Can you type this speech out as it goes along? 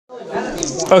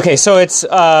Okay, so it's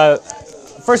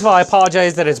first of all, I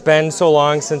apologize that it's been so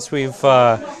long since we've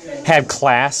had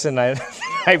class, and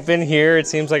I've been here. It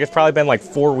seems like it's probably been like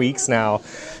 4 weeks now,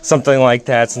 something like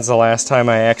that, since the last time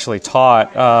I actually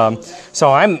taught.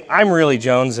 So I'm really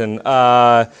jonesing,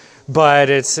 but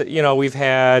it's we've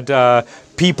had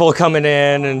people coming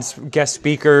in and guest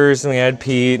speakers, and we had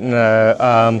Pete,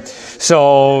 and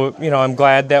so I'm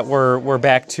glad that we're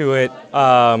back to it.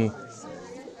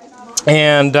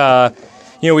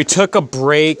 We took a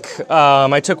break.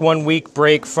 I took 1 week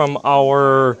break from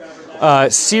our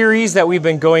series that we've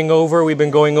been going over. We've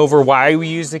been going over why we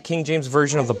use the King James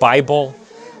Version of the Bible.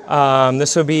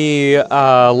 This will be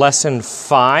lesson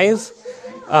 5.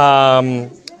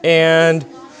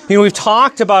 We've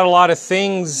talked about a lot of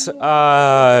things,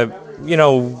 on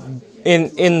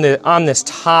this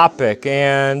topic,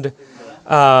 and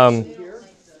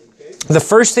the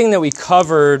first thing that we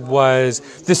covered was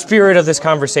the spirit of this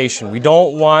conversation. We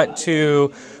don't want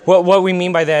to, what we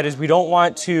mean by that is we don't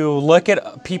want to look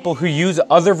at people who use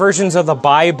other versions of the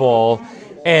Bible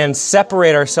and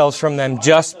separate ourselves from them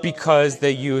just because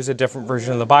they use a different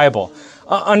version of the Bible.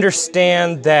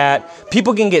 Understand that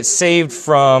people can get saved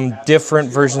from different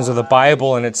versions of the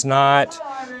Bible, and it's not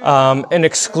an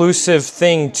exclusive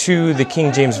thing to the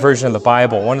King James Version of the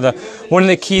Bible. One of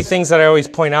the key things that I always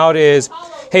point out is,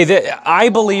 I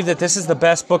believe that this is the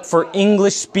best book for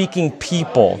English-speaking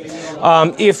people.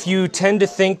 If you tend to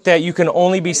think that you can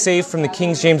only be saved from the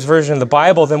King James Version of the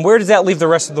Bible, then where does that leave the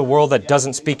rest of the world that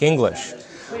doesn't speak English?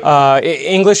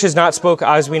 English is not spoken,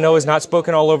 as we know, is not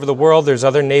spoken all over the world. There's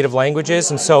other native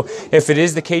languages, and so if it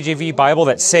is the KJV Bible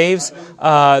that saves,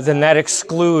 then that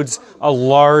excludes a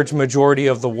large majority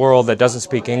of the world that doesn't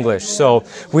speak English. So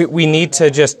we need to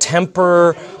just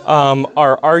temper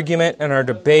our argument and our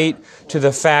debate to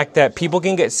the fact that people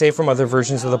can get saved from other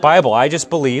versions of the Bible. I just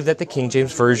believe that the King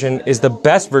James Version is the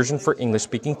best version for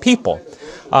English-speaking people,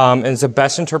 and it's the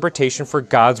best interpretation for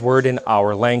God's Word in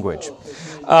our language.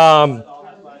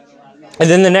 And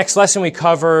then the next lesson we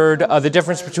covered the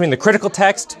difference between the critical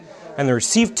text and the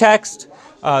received text.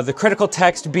 The critical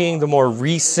text being the more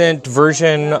recent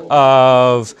version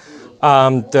of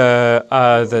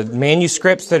the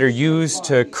manuscripts that are used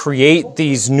to create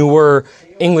these newer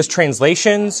English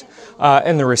translations,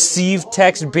 and the received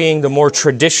text being the more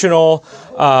traditional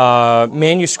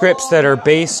manuscripts that are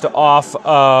based off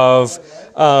of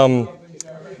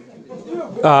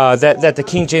that the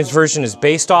King James Version is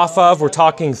based off of. We're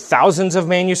talking thousands of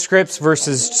manuscripts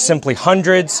versus simply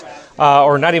hundreds,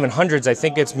 or not even hundreds. I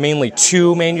think it's mainly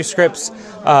 2 manuscripts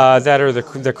that are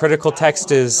the critical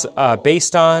text is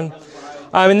based on.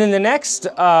 And then the next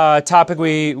topic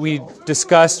we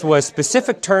discussed was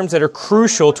specific terms that are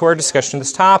crucial to our discussion of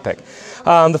this topic.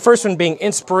 The first one being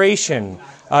inspiration.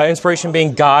 Inspiration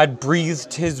being God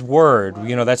breathed His Word.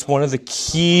 That's one of the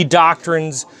key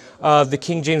doctrines of the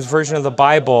King James Version of the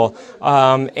Bible,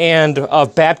 and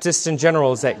of Baptists in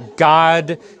general, is that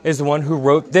God is the one who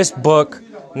wrote this book,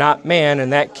 not man,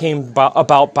 and that came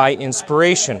about by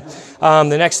inspiration. The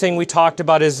next thing we talked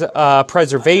about is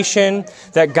preservation,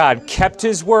 that God kept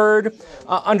His Word.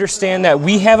 Understand that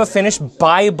we have a finished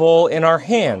Bible in our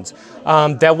hands.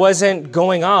 That wasn't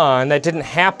going on, that didn't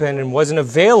happen and wasn't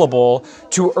available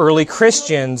to early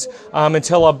Christians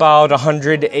until about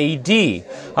 100 A.D.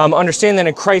 Understand that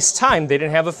in Christ's time, they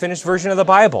didn't have a finished version of the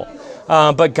Bible.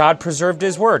 But God preserved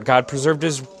His Word. God preserved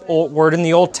His Word in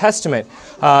the Old Testament.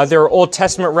 There are Old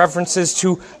Testament references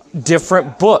to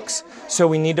different books. So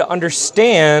we need to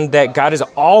understand that God has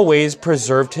always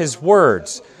preserved His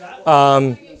words,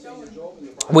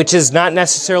 which is not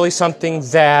necessarily something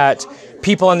that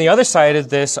people on the other side of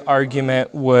this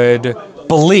argument would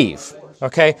believe.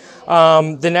 Okay.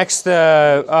 The next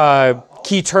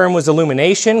key term was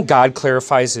illumination. God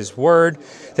clarifies His Word.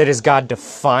 That is, God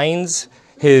defines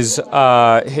His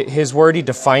Word. He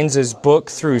defines His book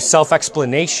through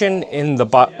self-explanation in the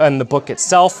book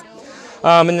itself.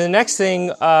 And the next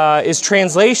thing is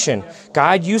translation.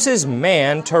 God uses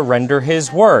man to render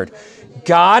His Word.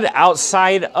 God,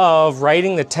 outside of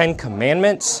writing the 10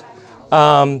 Commandments,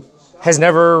 has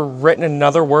never written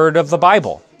another word of the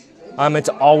Bible.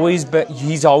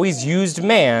 He's always used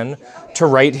man to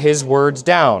write His words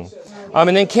down.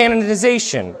 And then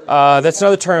canonization. That's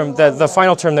another term, the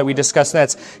final term that we discussed, and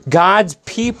that's God's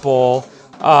people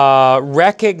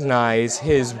recognize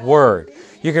His Word.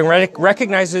 You can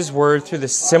recognize His Word through the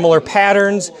similar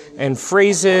patterns and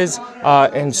phrases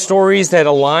and stories that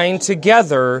align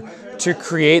together to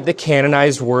create the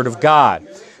canonized Word of God.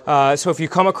 So if you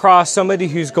come across somebody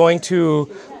who's going to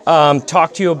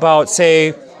talk to you about,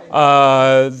 say,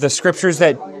 the scriptures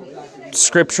that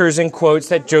scriptures and quotes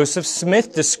that Joseph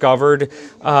Smith discovered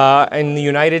in the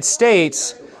United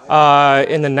States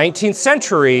in the 19th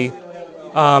century,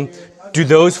 do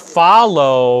those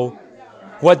follow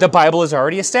what the Bible has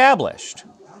already established?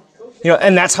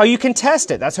 And that's how you can test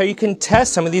it. That's how you can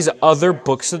test some of these other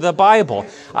books of the Bible.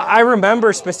 I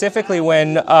remember specifically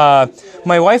when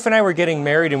my wife and I were getting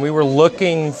married and we were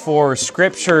looking for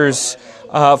scriptures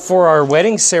for our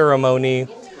wedding ceremony.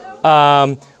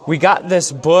 We got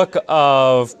this book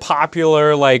of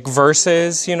popular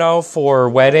verses, for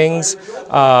weddings.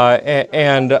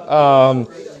 And I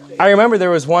remember there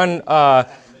was one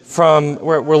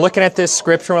we're looking at this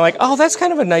scripture and we're like, oh, that's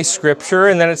kind of a nice scripture.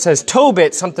 And then it says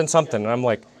Tobit something something. And I'm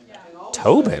like,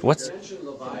 Tobit? What's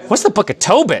the book of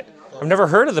Tobit? I've never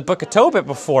heard of the book of Tobit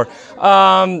before.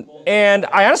 And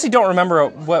I honestly don't remember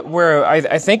where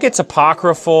I think it's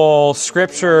apocryphal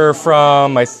scripture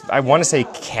from, I want to say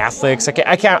Catholics.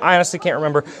 I honestly can't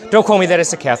remember. Don't quote me that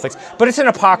it's the Catholics. But it's an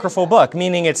apocryphal book,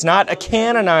 meaning it's not a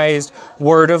canonized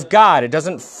word of God. It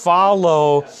doesn't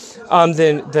follow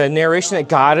the narration that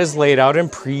God has laid out in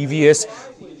previous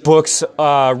books,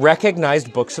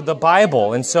 recognized books of the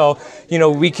Bible. And so,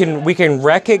 we can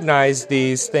recognize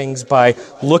these things by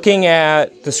looking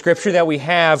at the scripture that we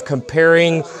have,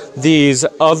 comparing these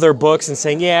other books and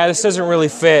saying, yeah, this doesn't really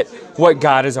fit what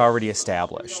God has already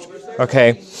established.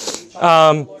 Okay?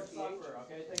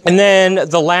 And then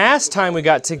the last time we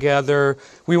got together,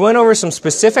 we went over some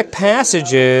specific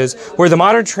passages where the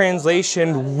modern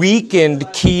translation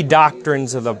weakened key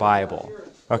doctrines of the Bible.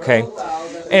 Okay?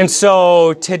 And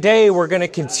so today we're going to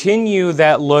continue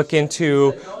that look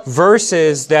into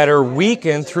verses that are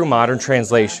weakened through modern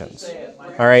translations.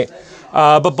 All right?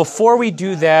 But before we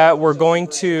do that, we're going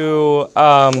to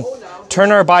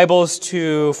turn our Bibles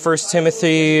to 2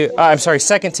 Timothy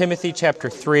chapter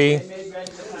 3.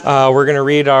 We're going to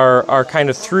read our kind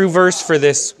of through verse for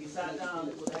this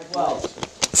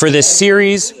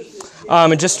series.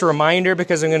 And just a reminder,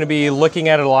 because I'm going to be looking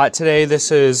at it a lot today,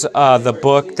 this is the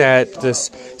book that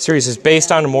this series is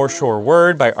based on, A More Sure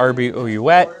Word by R.B.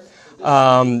 Ouellette.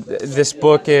 This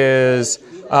book is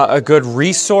a good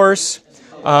resource.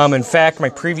 In fact, my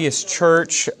previous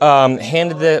church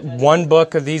handed one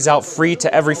book of these out free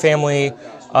to every family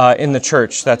in the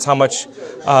church. That's how much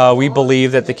we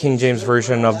believe that the King James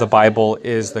Version of the Bible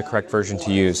is the correct version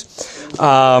to use.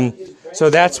 So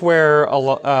that's where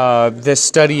this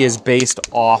study is based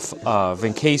off of,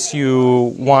 in case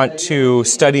you want to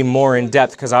study more in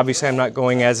depth, because obviously I'm not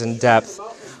going as in depth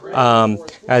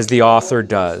as the author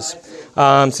does.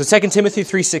 So 2 Timothy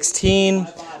 3:16,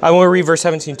 I want to read verse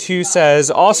 17:2 says,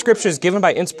 all Scripture is given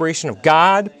by inspiration of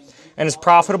God and is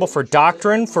profitable for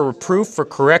doctrine, for reproof, for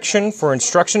correction, for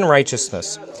instruction in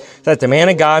righteousness, that the man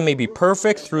of God may be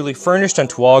perfect, thoroughly furnished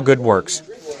unto all good works.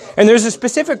 And there's a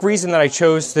specific reason that I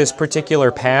chose this particular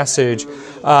passage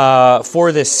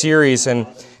for this series, and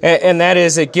that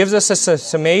is it gives us a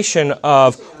summation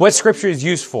of what Scripture is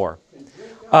used for.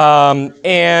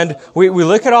 And we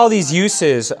look at all these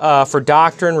uses for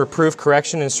doctrine, reproof,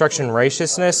 correction, instruction, and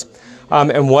righteousness, and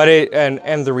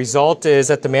the result is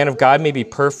that the man of God may be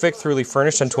perfect, thoroughly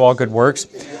furnished unto all good works.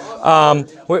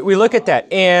 We look at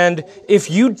that, and if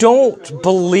you don't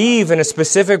believe in a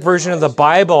specific version of the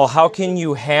Bible, how can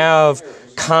you have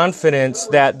confidence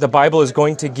that the Bible is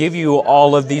going to give you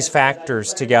all of these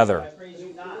factors together?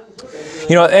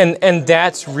 And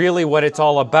that's really what it's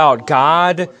all about.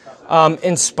 God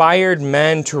inspired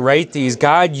men to write these.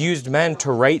 God used men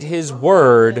to write His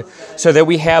Word so that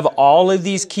we have all of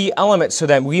these key elements so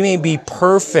that we may be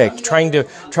perfect, trying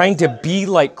to be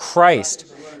like Christ.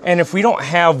 And if we don't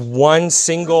have one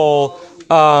single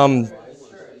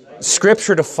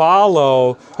scripture to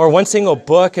follow, or one single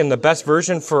book and the best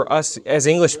version for us as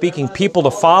English-speaking people to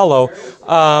follow,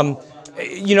 all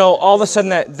of a sudden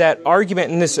that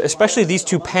argument, and especially these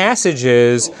two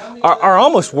passages, are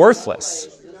almost worthless.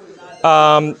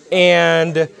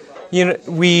 And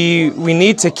we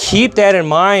need to keep that in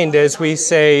mind as we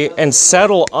say and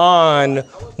settle on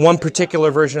one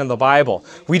particular version of the Bible.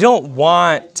 We don't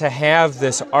want to have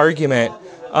this argument,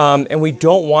 and we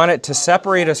don't want it to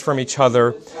separate us from each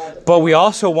other, but we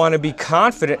also want to be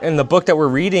confident in the book that we're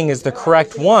reading is the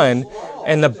correct one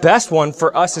and the best one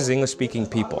for us as English-speaking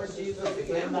people.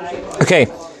 Okay,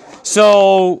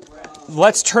 so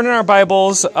let's turn in our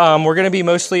Bibles. We're going to be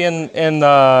mostly in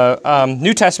the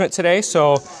New Testament today,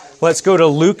 so let's go to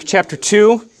Luke chapter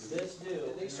 2.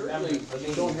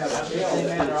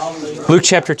 Luke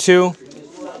chapter 2.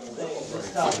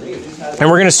 And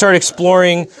we're going to start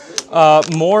exploring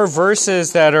more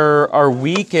verses that are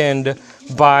weakened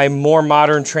by more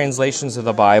modern translations of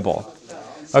the Bible.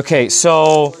 Okay,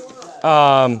 so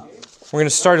We're going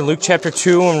to start in Luke chapter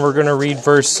 2, and we're going to read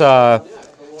verse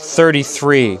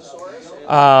 33.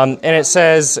 And it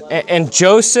says, "And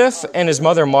Joseph and his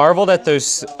mother marveled at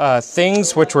those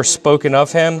things which were spoken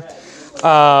of him."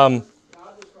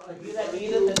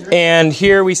 And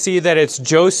here we see that it's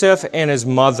Joseph and his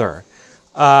mother.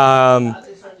 When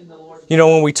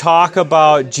we talk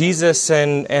about Jesus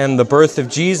and the birth of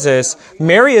Jesus,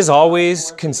 Mary is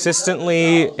always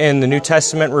consistently in the New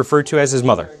Testament referred to as his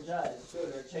mother.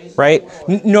 Right?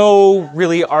 No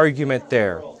really argument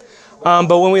there.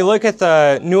 But when we look at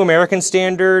the New American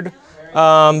Standard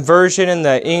version and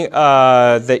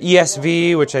the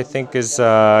ESV, which I think is,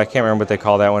 I can't remember what they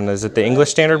call that one. Is it the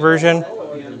English Standard Version?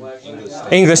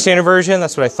 English Standard Version,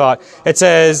 that's what I thought. It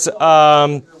says,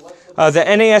 the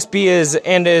NASB is,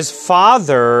 "And his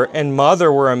father and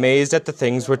mother were amazed at the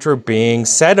things which were being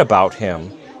said about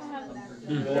him."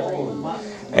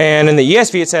 And in the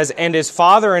ESV it says, "And his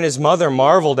father and his mother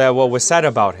marveled at what was said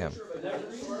about him."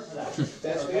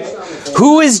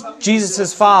 Who is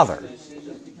Jesus' father?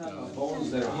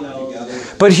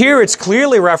 But here it's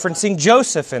clearly referencing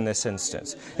Joseph in this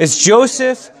instance. Is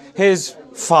Joseph his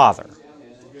father?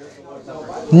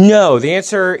 No, the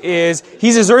answer is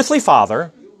he's his earthly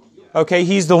father. Okay,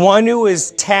 he's the one who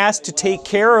is tasked to take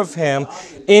care of him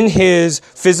in his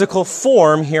physical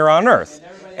form here on earth.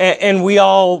 And we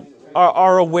all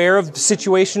are aware of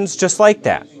situations just like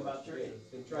that.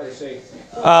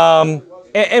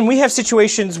 And we have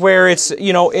situations where it's,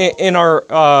 in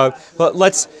our,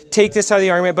 let's take this out of the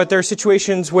argument, but there are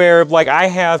situations where, like, I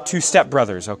have two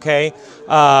stepbrothers, okay?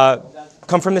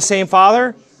 Come from the same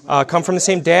father, come from the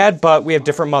same dad, but we have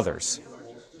different mothers.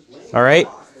 All right?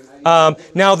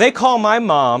 Now, they call my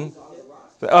mom,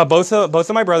 both of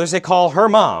my brothers, they call her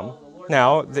mom.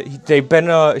 Now,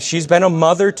 she's been a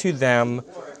mother to them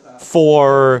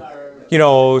for,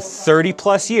 30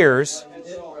 plus years.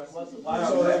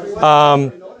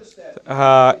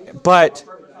 But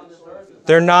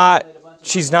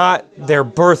she's not their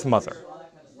birth mother.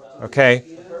 Okay?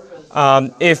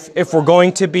 If we're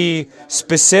going to be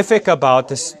specific about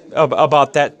this,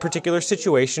 about that particular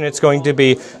situation, it's going to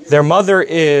be their mother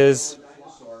is,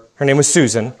 her name was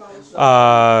Susan.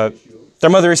 Their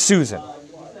mother is Susan.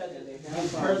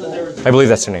 I believe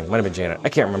that's her name. Might have been Janet. I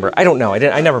can't remember. I don't know.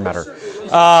 I never met her.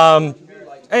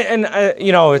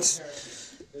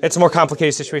 It's a more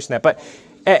complicated situation than that. But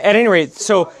at any rate,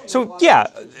 so yeah,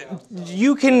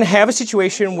 you can have a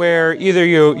situation where either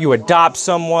you adopt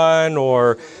someone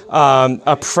or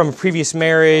from a previous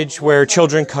marriage where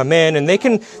children come in, and they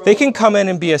can come in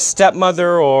and be a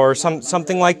stepmother or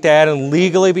something like that and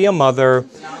legally be a mother.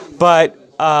 But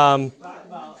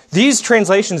these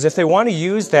translations, if they want to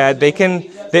use that,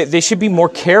 they should be more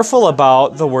careful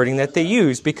about the wording that they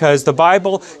use, because the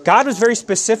Bible, God was very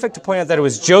specific to point out that it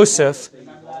was Joseph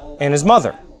and his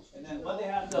mother.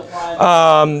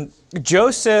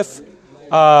 Joseph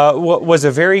was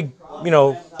a very,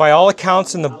 by all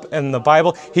accounts in the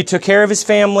Bible, he took care of his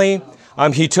family.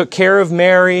 He took care of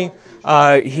Mary.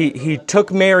 He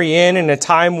took Mary in a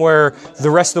time where the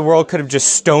rest of the world could have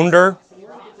just stoned her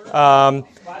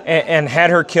and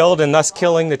had her killed, and thus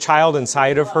killing the child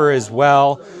inside of her as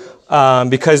well,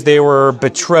 because they were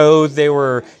betrothed, they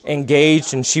were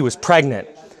engaged, and she was pregnant.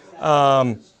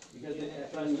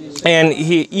 And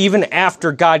even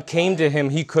after God came to him,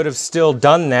 he could have still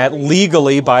done that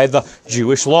legally by the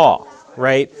Jewish law,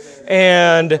 right?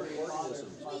 And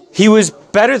he was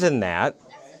better than that.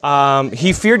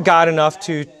 He feared God enough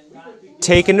to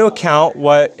take into account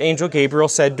what Angel Gabriel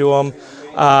said to him,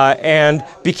 and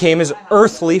became his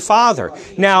earthly father.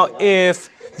 Now, if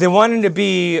they wanted to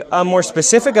be more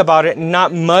specific about it and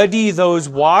not muddy those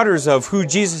waters of who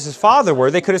Jesus' father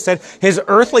were, they could have said his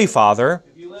earthly father.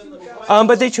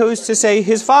 But they chose to say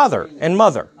his father and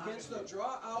mother.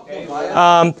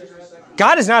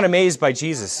 God is not amazed by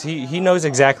Jesus. He knows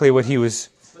exactly what he was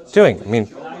doing. I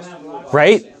mean,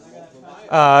 right?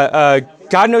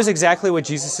 God knows exactly what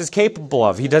Jesus is capable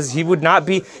of. He would not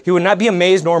be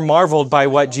amazed nor marveled by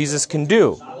what Jesus can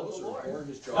do.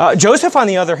 Joseph, on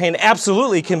the other hand,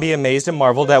 absolutely can be amazed and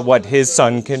marveled at what his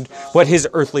son can, what his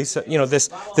earthly son,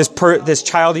 this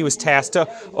child he was tasked to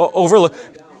overlook,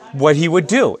 what he would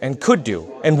do and could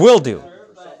do and will do.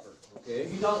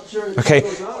 Okay,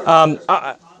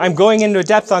 I'm going into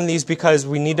depth on these because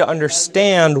we need to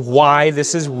understand why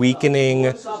this is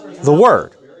weakening the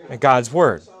Word, God's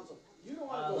Word.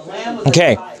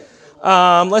 Okay,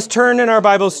 let's turn in our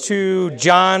Bibles to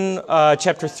John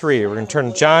chapter 3. We're going to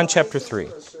turn to John chapter 3.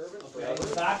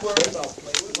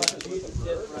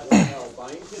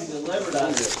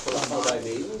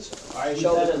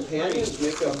 Shall the companions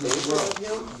make a favor of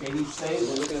him? Can you say,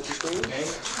 we're looking at the screen?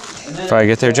 If I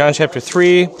get there, John chapter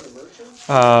 3. We're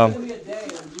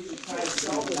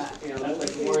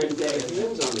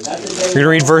going to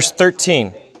read verse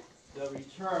 13.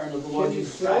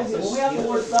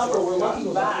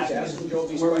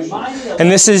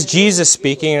 And this is Jesus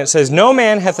speaking, and it says, "No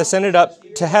man hath ascended up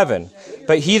to heaven,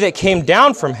 but he that came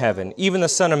down from heaven, even the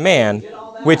Son of Man,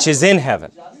 which is in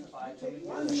heaven."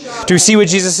 Do you see what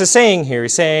Jesus is saying here?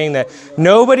 He's saying that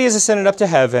nobody has ascended up to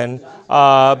heaven,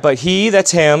 but he,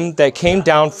 that's him, that came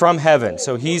down from heaven.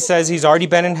 So he says he's already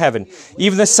been in heaven.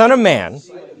 Even the Son of Man.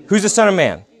 Who's the Son of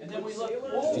Man?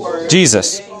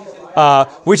 Jesus.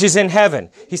 Which is in heaven.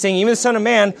 He's saying even the Son of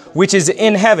Man, which is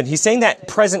in heaven. He's saying that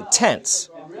present tense.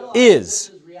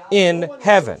 Is in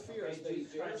heaven.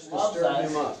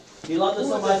 He loved us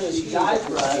so much that he died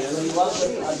for us. He loves us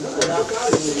enough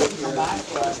to come back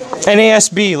for us.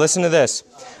 NASB, listen to this.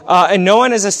 And no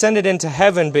one has ascended into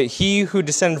heaven, but he who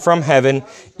descended from heaven,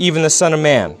 even the Son of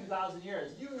Man.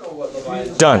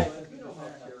 Done.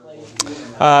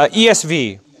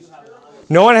 ESV.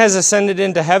 No one has ascended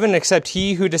into heaven except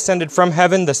he who descended from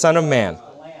heaven, the Son of Man.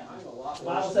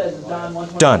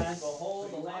 Done.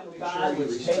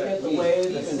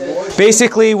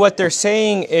 Basically, what they're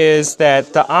saying is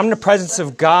that the omnipresence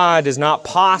of God is not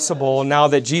possible now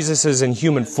that Jesus is in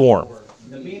human form.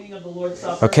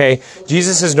 Okay,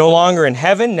 Jesus is no longer in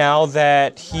heaven now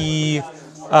that he is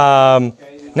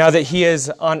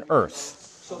on earth.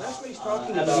 So that's what he's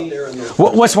talking about there.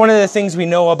 What's one of the things we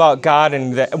know about God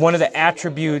and one of the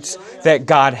attributes that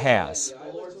God has?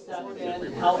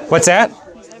 What's that?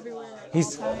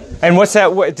 And what's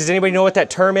that? Does anybody know what that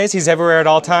term is? He's everywhere at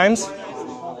all times?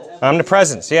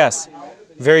 Omnipresence, yes.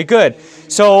 Very good.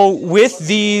 So with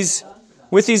these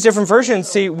different versions,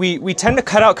 see, we tend to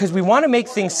cut out because we want to make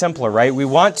things simpler, right? We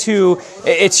want to,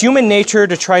 it's human nature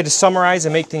to try to summarize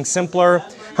and make things simpler.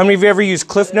 How many of you ever used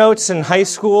Cliff Notes in high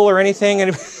school or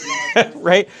anything?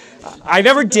 Right? I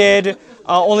never did,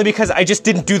 only because I just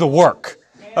didn't do the work.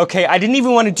 Okay, I didn't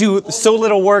even want to do so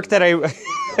little work that I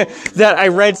that I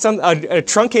read a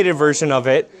truncated version of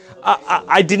it.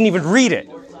 I didn't even read it.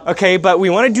 Okay, but we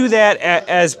want to do that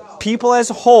as people as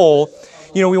a whole.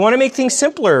 You know, we want to make things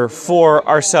simpler for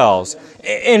ourselves.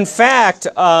 In fact,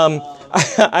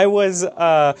 I was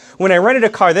when I rented a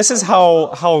car. This is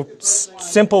how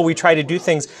simple we try to do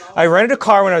things. I rented a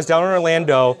car when I was down in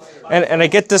Orlando, and I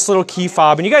get this little key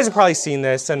fob. And you guys have probably seen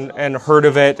this and heard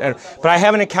of it, but I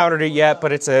haven't encountered it yet.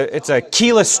 But it's a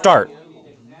keyless start.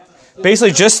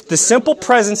 Basically, just the simple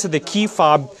presence of the key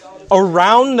fob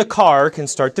around the car can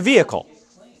start the vehicle.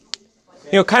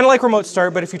 You know, kind of like remote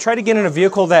start, but if you try to get in a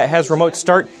vehicle that has remote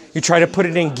start, you try to put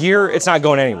it in gear, it's not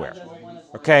going anywhere.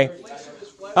 Okay?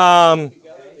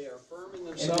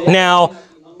 Now,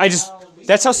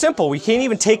 that's how simple. We can't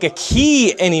even take a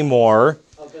key anymore,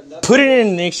 put it in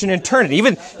an ignition and turn it.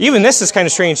 Even this is kind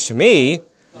of strange to me,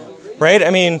 right?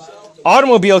 I mean,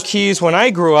 automobile keys when I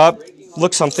grew up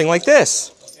looked something like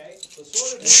this.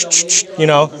 You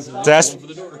know, that's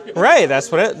right.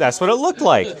 That's what it looked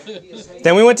like.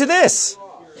 Then we went to this.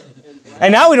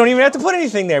 And now we don't even have to put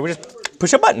anything there. We just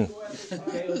push a button.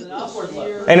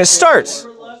 And it starts.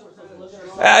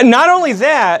 Not only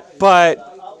that,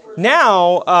 but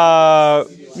now,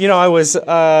 you know,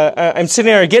 I'm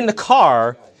sitting there, I get in the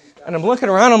car, and I'm looking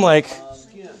around, I'm like,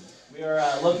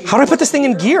 how do I put this thing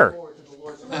in gear?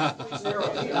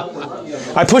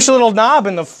 I push a little knob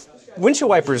and the windshield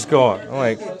wipers go on. I'm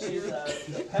like,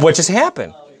 what just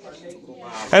happened?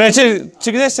 And I took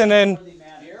this and then,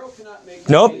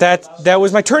 nope, that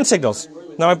was my turn signals.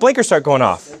 Now my blinkers start going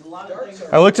off.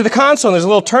 I looked at the console and there's a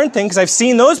little turn thing because I've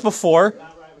seen those before.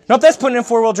 Nope, that's putting in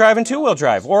 4-wheel drive and 2-wheel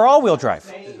drive or all-wheel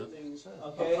drive.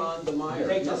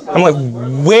 I'm like,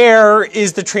 where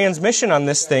is the transmission on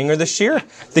this thing or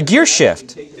the gear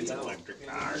shift?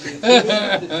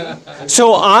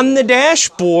 So on the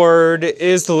dashboard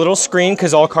is the little screen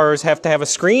because all cars have to have a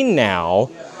screen now.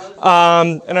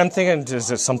 And I'm thinking, is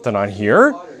there something on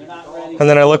here? And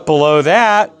then I look below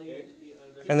that,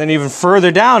 and then even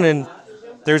further down, and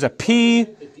there's a P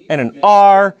and an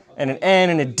R and an N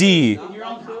and a D. It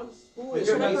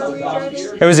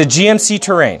was a GMC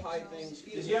Terrain.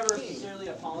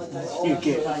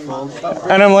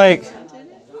 And I'm like,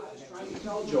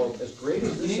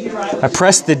 I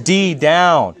pressed the D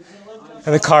down,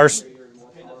 and the cars,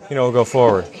 you know, go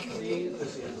forward.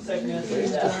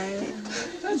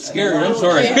 That's scary. I'm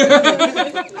sorry.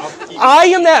 I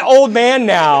am that old man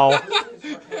now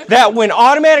that when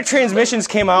automatic transmissions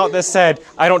came out that said,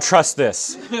 I don't trust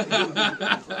this.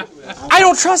 I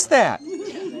don't trust that.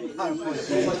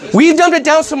 We've dumbed it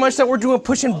down so much that we're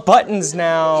pushing buttons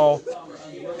now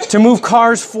to move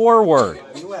cars forward.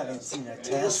 haven't seen a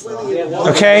Tesla.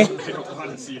 Okay? Think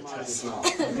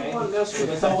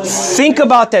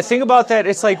about that. Think about that.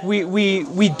 It's like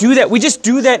we do that. We just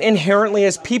do that inherently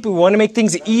as people. We want to make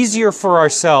things easier for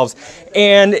ourselves.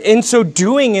 And in so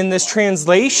doing, in this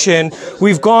translation,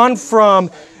 we've gone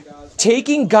from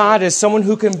taking God as someone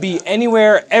who can be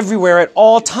anywhere, everywhere, at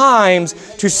all times,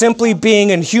 to simply being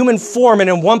in human form and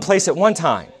in one place at one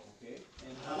time.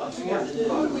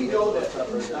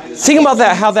 Think about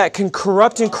that, how that can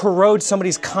corrupt and corrode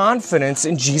somebody's confidence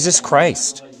in Jesus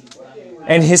Christ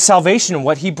and His salvation and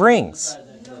what He brings.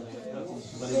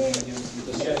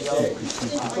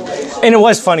 And it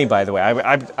was funny, by the way.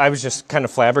 I was just kind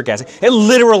of flabbergasted. It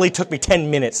literally took me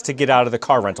 10 minutes to get out of the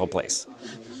car rental place.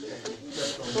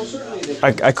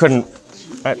 I couldn't.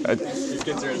 Right?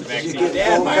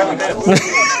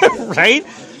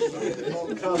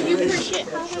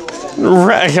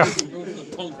 Right.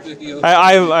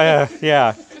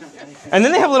 Yeah. And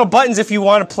then they have little buttons if you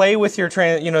want to play with your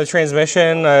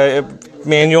transmission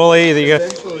manually.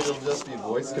 Eventually, it'll just be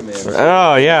voice commands.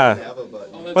 Oh yeah.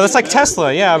 Well, it's like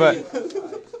Tesla, yeah, but.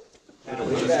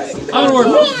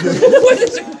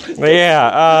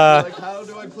 Yeah.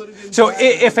 So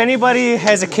if anybody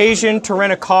has occasion to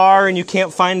rent a car and you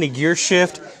can't find the gear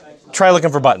shift, try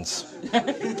looking for buttons.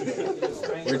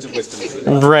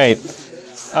 Right.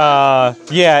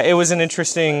 Yeah, it was an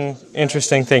interesting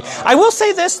thing. I will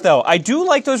say this, though. I do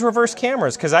like those reverse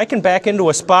cameras because I can back into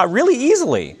a spot really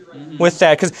easily with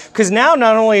that. Because now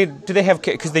not only do they have,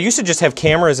 because they used to just have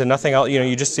cameras and nothing else,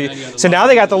 you just see. So now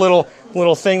they got the little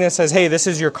thing that says, hey, this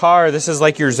is your car, this is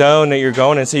like your zone that you're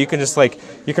going in. So you can just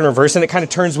you can reverse and it kind of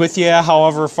turns with you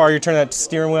however far you turn that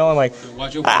steering wheel. I'm like,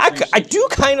 I do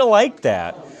kind of like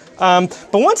that.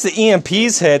 But once the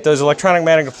EMPs hit, those electronic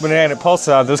magnetic pulse,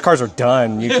 those cars are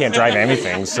done. You can't drive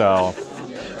anything, so.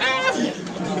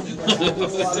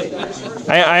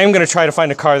 I am going to try to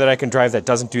find a car that I can drive that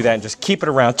doesn't do that and just keep it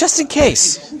around, just in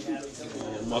case.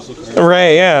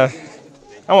 Right, yeah.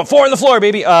 I want 4 on the floor,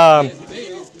 baby. Is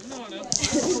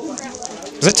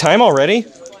it time already?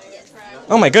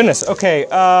 Oh, my goodness. Okay.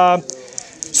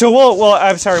 So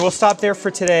we'll stop there for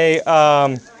today.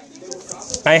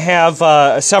 I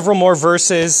have several more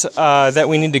verses that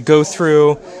we need to go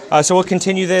through, so we'll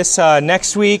continue this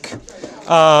next week.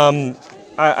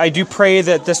 I do pray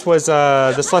that this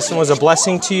lesson was a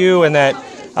blessing to you, and that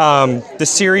the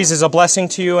series is a blessing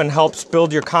to you and helps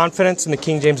build your confidence in the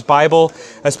King James Bible,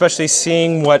 especially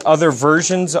seeing what other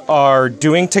versions are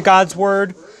doing to God's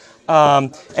Word.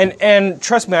 And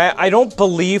trust me, I don't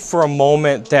believe for a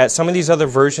moment that some of these other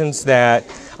versions that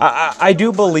I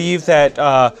do believe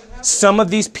that some of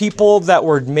these people that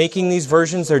were making these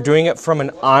versions, they're doing it from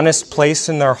an honest place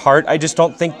in their heart. I just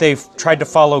don't think they've tried to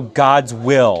follow God's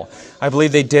will. I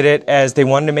believe they did it as they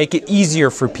wanted to make it easier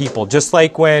for people. Just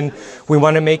like when we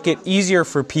want to make it easier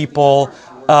for people,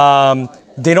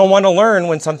 they don't want to learn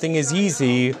when something is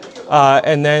easy,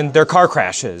 and then their car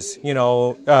crashes.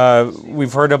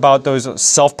 We've heard about those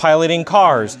self-piloting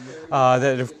cars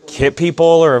that have hit people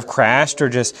or have crashed or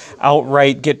just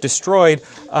outright get destroyed.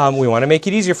 We want to make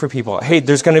it easier for people. Hey,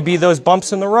 there's going to be those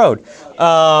bumps in the road,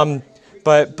 but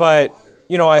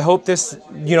I hope this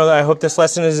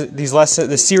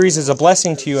this series is a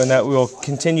blessing to you, and that we will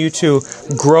continue to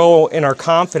grow in our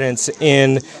confidence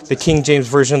in the King James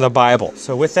Version of the Bible.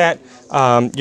 So with that.